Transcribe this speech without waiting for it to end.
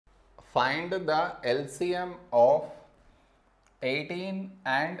Find the LCM of 18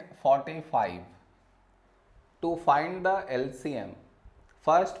 and 45. To find the LCM,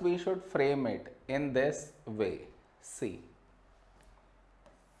 first we should frame it in this way. See,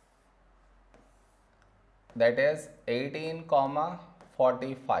 that is 18 comma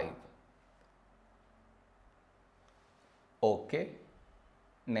 45. Okay.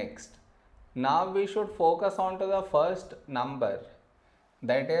 Next, now we should focus on to the first number,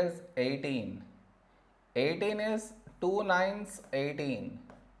 that is 18. 18 is 2 nines 18.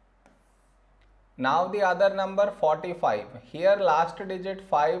 Now the other number 45. Here last digit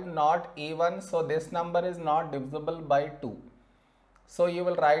 5 not even, so this number is not divisible by 2. So you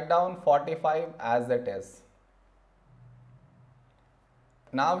will write down 45 as it is.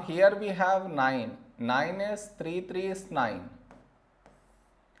 Now here we have 9. 9 is 3 3s 9.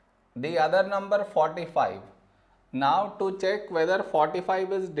 The other number 45. Now to check whether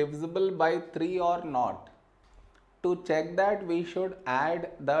 45 is divisible by 3 or not, to check that we should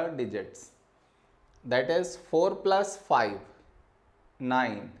add the digits. That is 4 plus 5,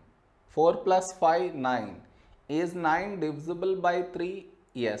 9. 4 plus 5, 9. Is 9 divisible by 3?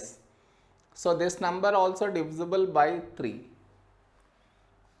 Yes. So this number also divisible by 3.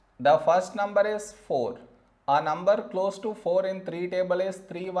 The first number is 4. A number close to 4 in 3 table is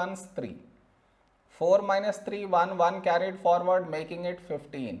 3 ones 3. 4 minus 3, 1, 1 carried forward, making it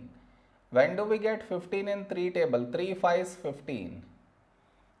 15. When do we get 15 in 3 table? 3 5s 15.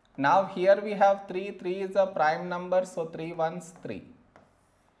 Now here we have 3, 3 is a prime number, so 3 ones 3.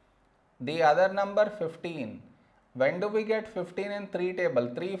 The other number 15. When do we get 15 in 3 table?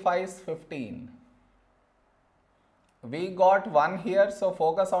 3 5s 15. We got 1 here, so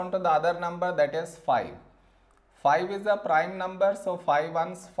focus on to the other number, that is 5. 5 is a prime number, so 5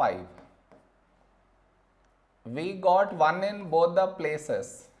 ones 5. We got 1 in both the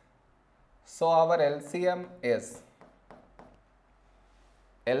places, so our LCM is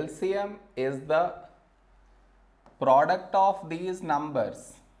the product of these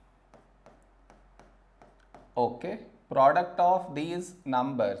numbers. Okay, product of these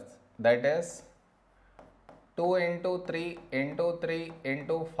numbers, that is 2 into 3 into 3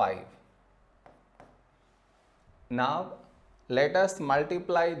 into 5. Now let us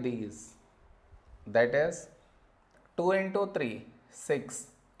multiply these, that is 2 into 3, 6,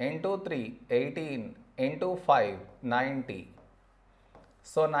 into 3, 18, into 5, 90.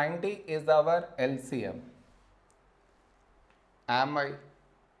 So 90 is our LCM. Am I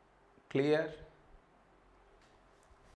clear?